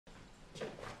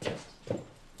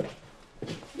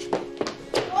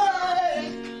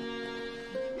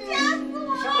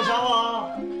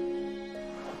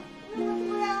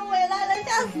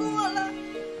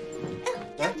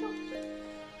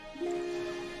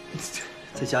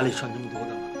在家里穿这么多干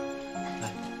嘛？来。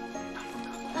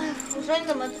哎，我说你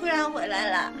怎么突然回来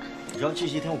了？你知道这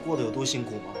些天我过得有多辛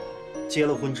苦吗？结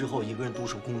了婚之后，一个人独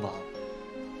守空房，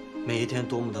每一天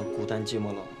多么的孤单寂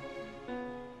寞冷。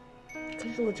可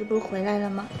是我这不是回来了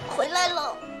吗？回来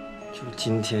了。就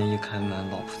今天一开门，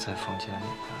老婆在房间里，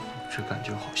这感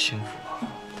觉好幸福啊！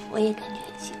我也感觉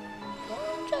很幸福，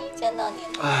终于见到你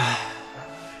了。哎，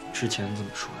之前怎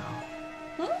么说呀？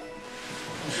嗯，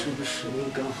是不是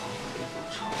应该好好的补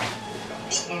偿？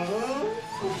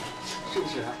是不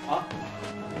是啊？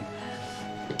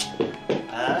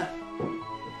哎，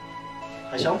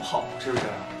还想跑是不是？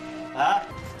哎，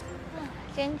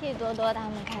先替多多他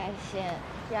们开心，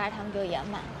这样他们就圆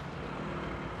满了。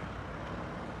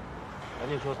赶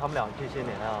紧说，他们俩这些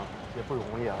年啊也不容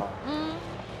易啊。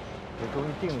也终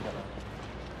于定下来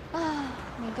了。啊，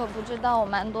你可不知道我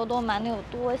瞒多多瞒得有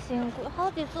多辛苦，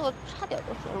好几次我差点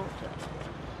就说漏嘴了。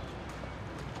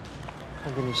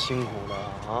看着你辛苦了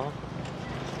啊！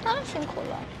当然辛苦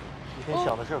了。一天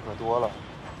想的事可多了。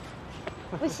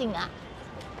不行啊！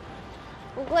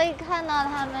不过一看到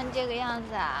他们这个样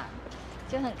子啊，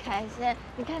就很开心。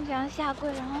你看这样下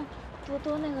跪，然后多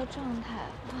多那个状态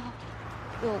啊，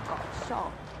又搞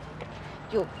笑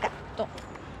又感动。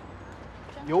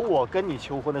有我跟你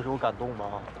求婚的时候感动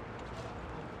吗？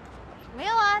没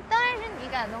有啊，当然是你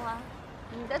感动啊，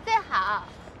你的最好。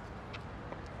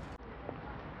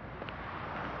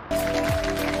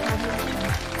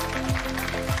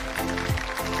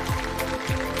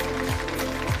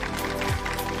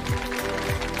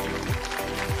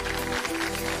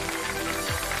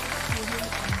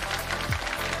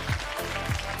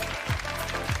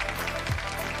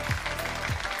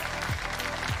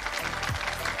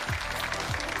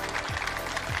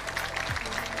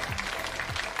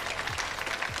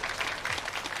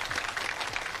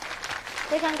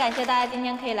非常感谢大家今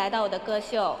天可以来到我的歌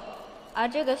秀，而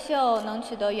这个秀能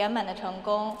取得圆满的成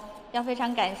功，要非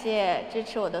常感谢支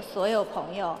持我的所有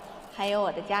朋友，还有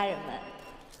我的家人们。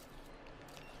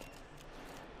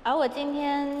而我今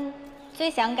天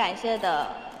最想感谢的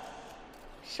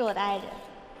是我的爱人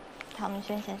唐明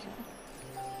轩先生。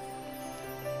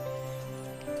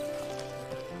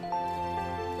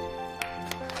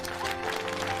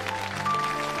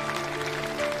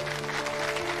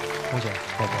红姐，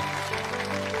要不？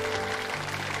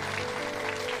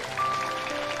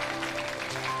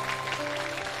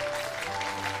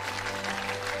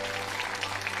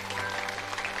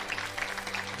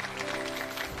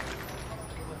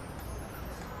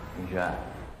明轩，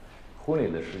婚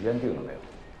礼的时间定了没有？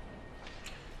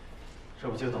这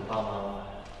不就等爸妈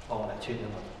帮我来确定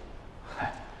了？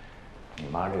嗨，你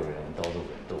妈这个人刀子嘴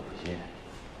豆腐心。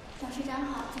董事长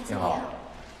好，你好。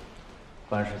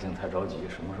办事情太着急，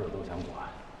什么事都想管。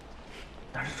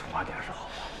但是出发点是好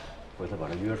的，回头把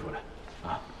他约出来，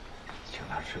啊，请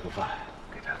他吃个饭，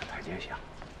给他个台阶下。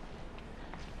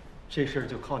这事儿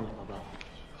就靠你了吧？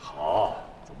好，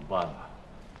怎么办呢？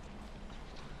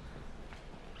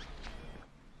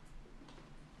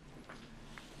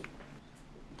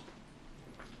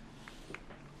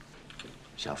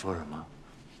想说什么？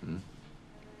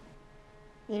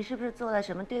你是不是做了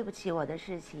什么对不起我的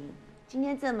事情？今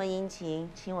天这么殷勤，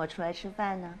请我出来吃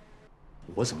饭呢？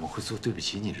我怎么会做对不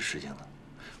起你的事情呢？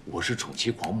我是宠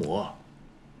妻狂魔，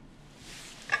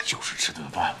就是吃顿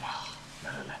饭嘛。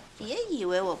来来来，别以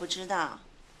为我不知道。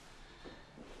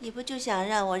你不就想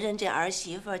让我认这儿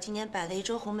媳妇儿？今天摆了一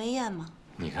桌鸿门宴吗？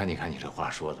你看你这话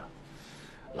说的，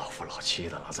老夫老妻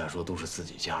的了，再说都是自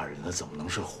己家人，那怎么能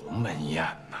是鸿门宴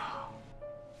呢？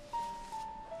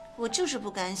我就是不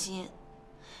甘心。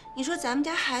你说咱们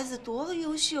家孩子多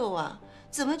优秀啊，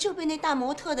怎么就被那大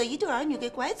模特的一对儿女给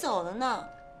拐走了呢？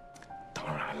当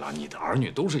然了，你的儿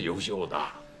女都是优秀的，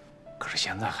可是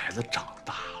现在孩子长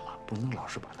大了，不能老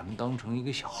是把他们当成一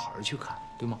个小孩去看，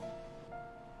对吗？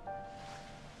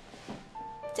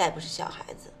再不是小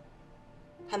孩子，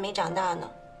还没长大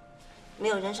呢，没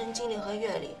有人生经历和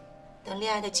阅历，等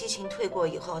恋爱的激情退过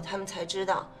以后，他们才知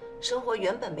道生活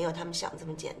原本没有他们想这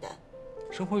么简单。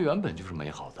生活原本就是美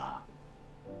好的，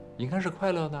应该是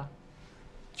快乐的，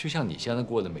就像你现在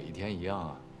过的每一天一样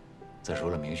啊。再说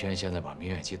了，明轩现在把明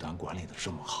远集团管理的这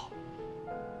么好，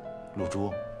露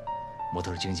珠，模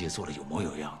特经济做的有模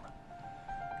有样的，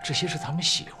这些是他们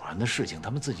喜欢的事情，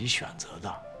他们自己选择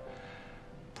的，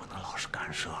不能老是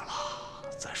干涉了。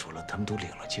再说了，他们都领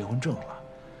了结婚证了，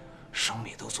生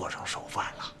米都做成熟饭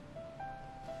了。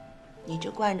你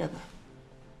就惯着吧。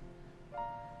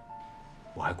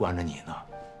我还惯着你呢。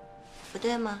不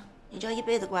对吗？你就要一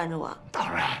辈子惯着我？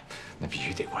当然，那必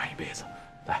须得惯一辈子。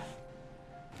来，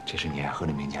这是你爱喝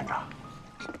的名鉴茶。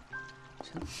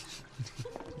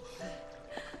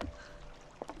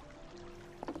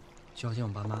就要见我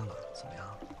爸妈了，怎么样？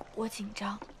我紧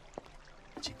张。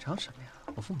紧张什么呀？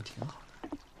我父母挺好的。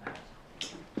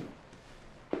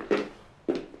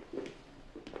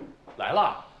来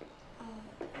了。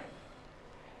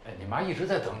哎，你妈一直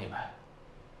在等你们。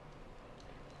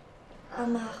爸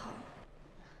妈好。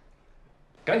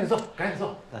赶紧坐，赶紧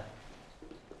坐，来。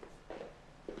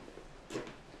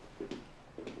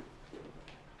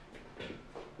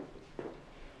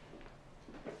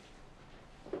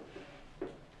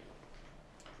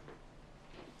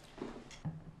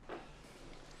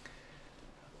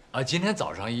啊，今天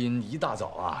早上一大早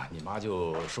啊，你妈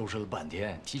就收拾了半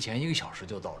天，提前1个小时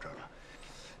就到这儿了。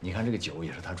你看这个酒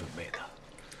也是她准备的，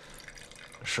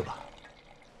是吧？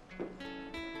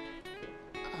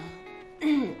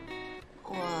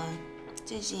我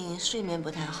最近睡眠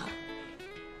不太好。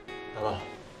来吧，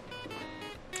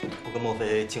我跟莫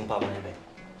非敬爸爸一杯。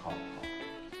好。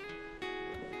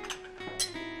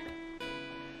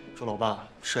祝老爸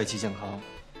帅气健康，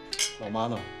老妈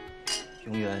呢，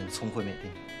永远聪慧美丽。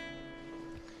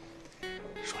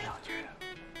说2句。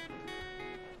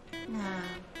那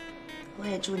我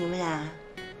也祝你们俩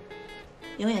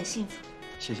永远幸福。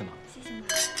谢谢妈。谢谢妈。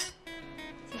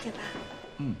谢谢爸。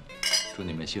祝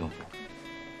你们幸福。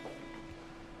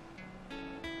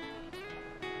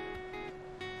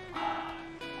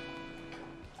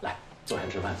来，坐下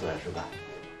吃饭，坐下吃饭。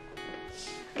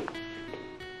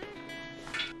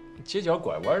街角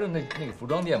拐弯的那个服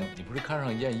装店，你不是看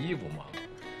上一件衣服吗？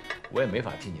我也没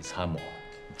法替你参谋。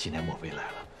今天莫非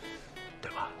来了，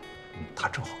对吧？他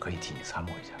正好可以替你参谋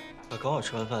一下。刚好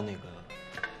吃完饭，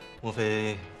莫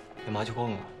非陪妈去逛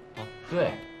逛啊？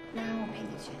对。妈，我陪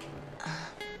你去。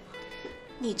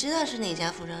你知道是哪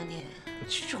家服装店？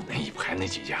就那一排那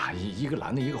几家，一个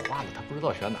蓝的，一个花的，他不知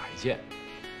道选哪一件。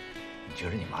你觉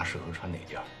得你妈适合穿哪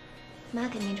件？妈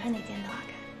肯定穿哪件都好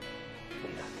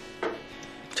看。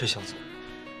这小子，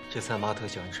这菜妈特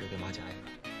喜欢吃，给妈夹一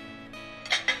个。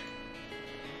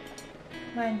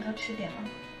妈，你多吃点啊。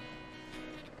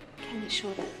看你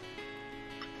说的，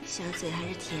小嘴还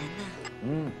是甜的。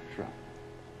是。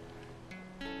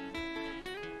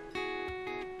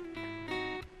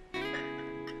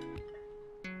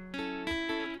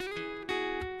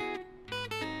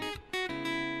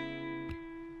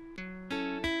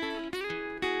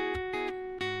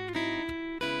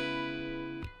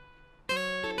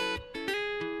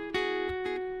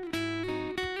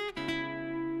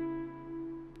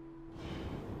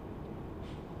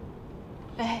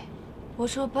哎，我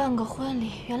说办个婚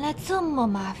礼原来这么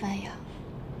麻烦呀！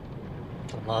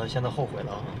怎么了？现在后悔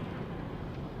了？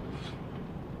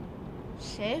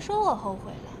谁说我后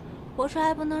悔了？我说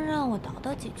还不能让我叨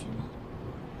叨几句吗？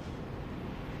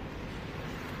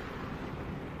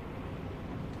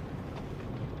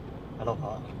哎，老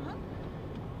婆，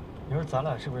你说咱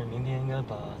俩是不是明天应该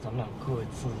把咱们俩各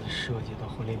自设计的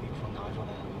婚礼礼服拿出来，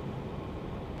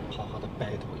好好的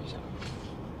battle 一下？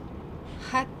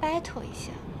还 battle 一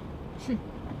下？哼！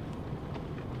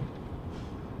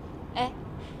哎，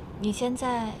你现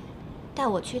在带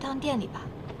我去一趟店里吧，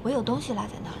我有东西落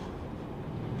在那儿了。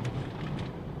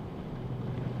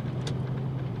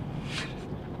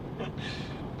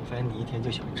我发现你一天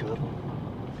就喜欢折腾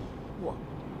我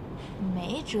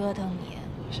没折腾你。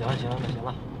行了行了行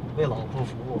了，为老婆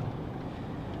服务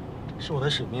是我的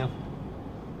使命。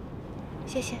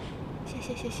谢谢，谢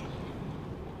谢谢谢。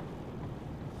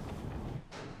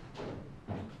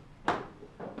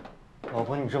老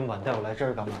婆，你这么晚带我来这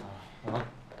儿干嘛啊？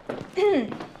感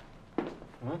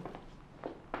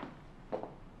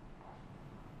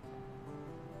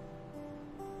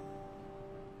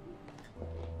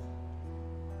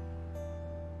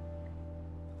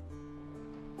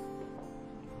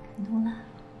动了。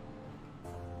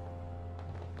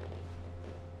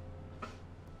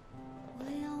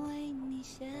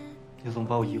你怎么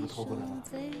把我衣服偷过来了？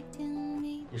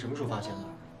你什么时候发现的？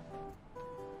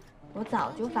我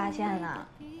早就发现了，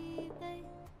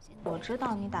我知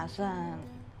道你打算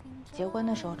结婚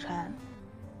的时候穿，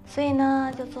所以呢，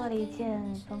就做了一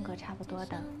件风格差不多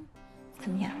的，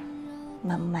怎么样，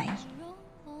满不满意？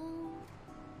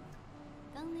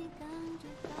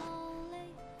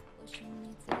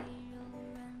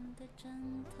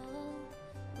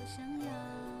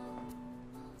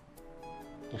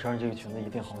你穿上这个裙子一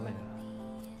定好美啊！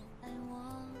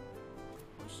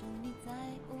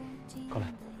过来。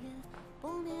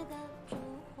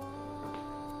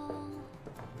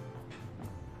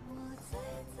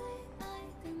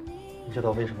你知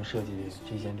道为什么设计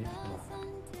这件礼服吗？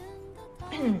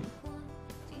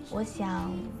我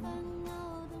想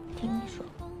听你说。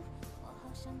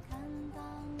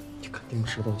你肯定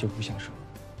知道，就不想说。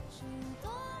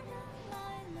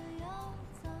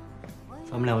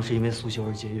咱们两个是因为苏修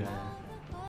而结缘，